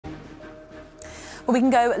Well, we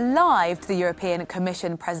can go live to the European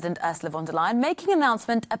Commission President Ursula von der Leyen making an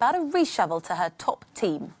announcement about a reshuffle to her top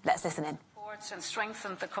team. Let's listen in. And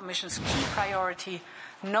strengthened the Commission's key priority,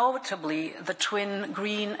 notably the twin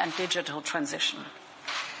green and digital transition.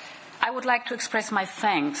 I would like to express my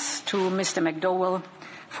thanks to Mr. McDowell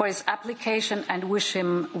for his application and wish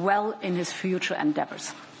him well in his future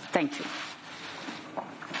endeavours. Thank you.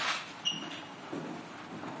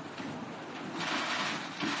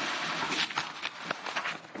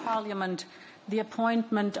 Parliament the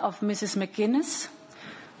appointment of Mrs. McGuinness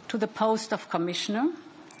to the post of Commissioner.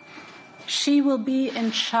 She will be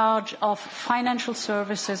in charge of financial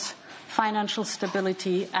services, financial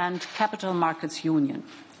stability and capital markets union.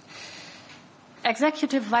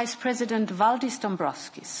 Executive Vice President Valdis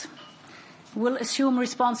Dombrovskis will assume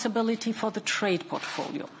responsibility for the trade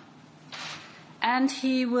portfolio, and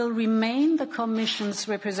he will remain the Commission's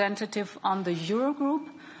representative on the Eurogroup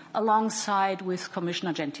alongside with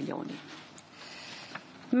Commissioner Gentiloni.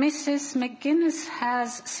 Mrs. McGuinness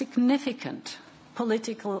has significant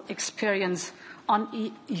political experience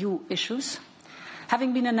on EU issues,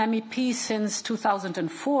 having been an MEP since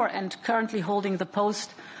 2004 and currently holding the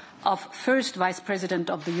post of First Vice President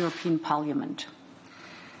of the European Parliament.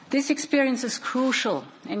 This experience is crucial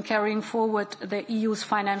in carrying forward the EU's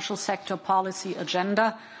financial sector policy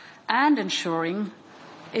agenda and ensuring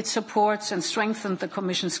it supports and strengthens the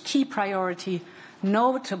Commission's key priority,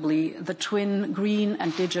 notably the twin green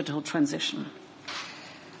and digital transition.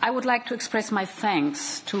 I would like to express my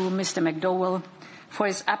thanks to Mr. McDowell for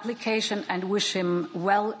his application and wish him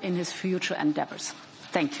well in his future endeavours.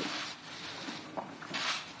 Thank you.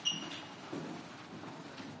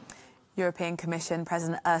 European Commission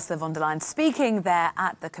President Ursula von der Leyen speaking there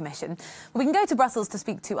at the Commission. We can go to Brussels to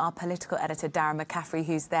speak to our political editor, Darren McCaffrey,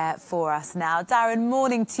 who's there for us now. Darren,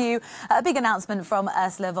 morning to you. A big announcement from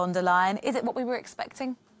Ursula von der Leyen. Is it what we were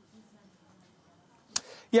expecting?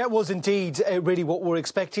 Yeah, it was indeed really what we're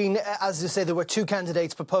expecting. As you say, there were two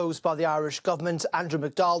candidates proposed by the Irish government. Andrew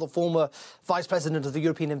McDowell, the former Vice President of the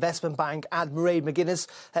European Investment Bank, and Mairead McGuinness,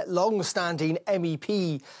 long-standing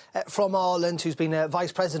MEP from Ireland, who's been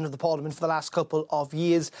Vice President of the Parliament for the last couple of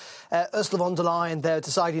years. Ursula von der Leyen, they're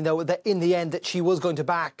deciding, though, that in the end that she was going to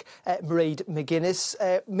back Mairead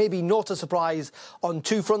McGuinness. Maybe not a surprise on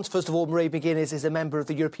two fronts. First of all, Mairead McGuinness is a member of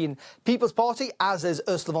the European People's Party, as is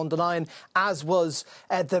Ursula von der Leyen, as was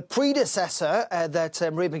the predecessor that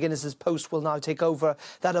Mairead McGuinness's post will now take over,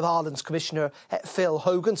 that of Ireland's Commissioner Phil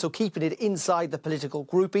Hogan, so keeping it inside the political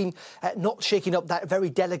grouping, not shaking up that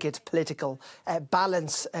very delicate political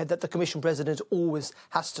balance that the Commission President always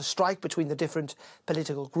has to strike between the different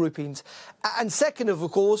political groupings. And second, of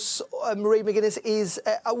course, Mairead McGuinness is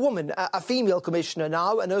a woman, a female Commissioner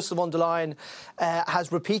now, and Ursula von der Leyen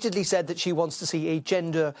has repeatedly said that she wants to see a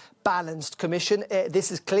gender-balanced Commission.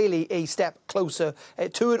 This is clearly a step closer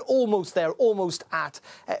to it, almost there, almost at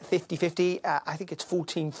 50-50. I think it's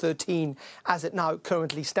 14-13 as it now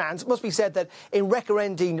currently stands. It must be said that in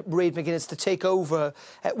recommending Mairead McGuinness to take over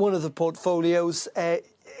one of the portfolios,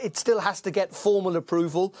 it still has to get formal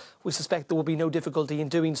approval. We suspect there will be no difficulty in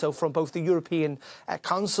doing so from both the European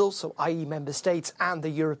Council, so i.e. Member States, and the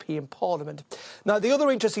European Parliament. Now, the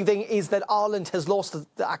other interesting thing is that Ireland has lost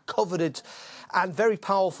a coveted and very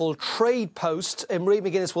powerful trade post. Mairead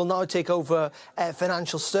McGuinness will now take over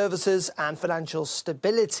financial services and financial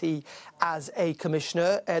stability as a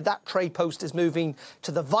commissioner. That trade post is moving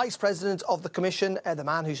to the Vice President of the Commission, the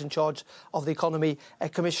man who's in charge of the economy,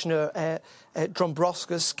 Commissioner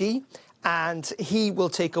Dombrovskis, and he will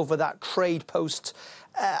take over that trade post.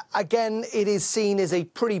 Again, it is seen as a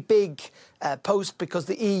pretty big post because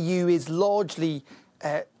the EU is largely,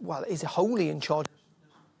 is wholly in charge.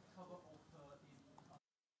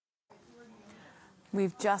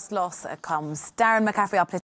 We've just lost comms. Darren McCaffrey, our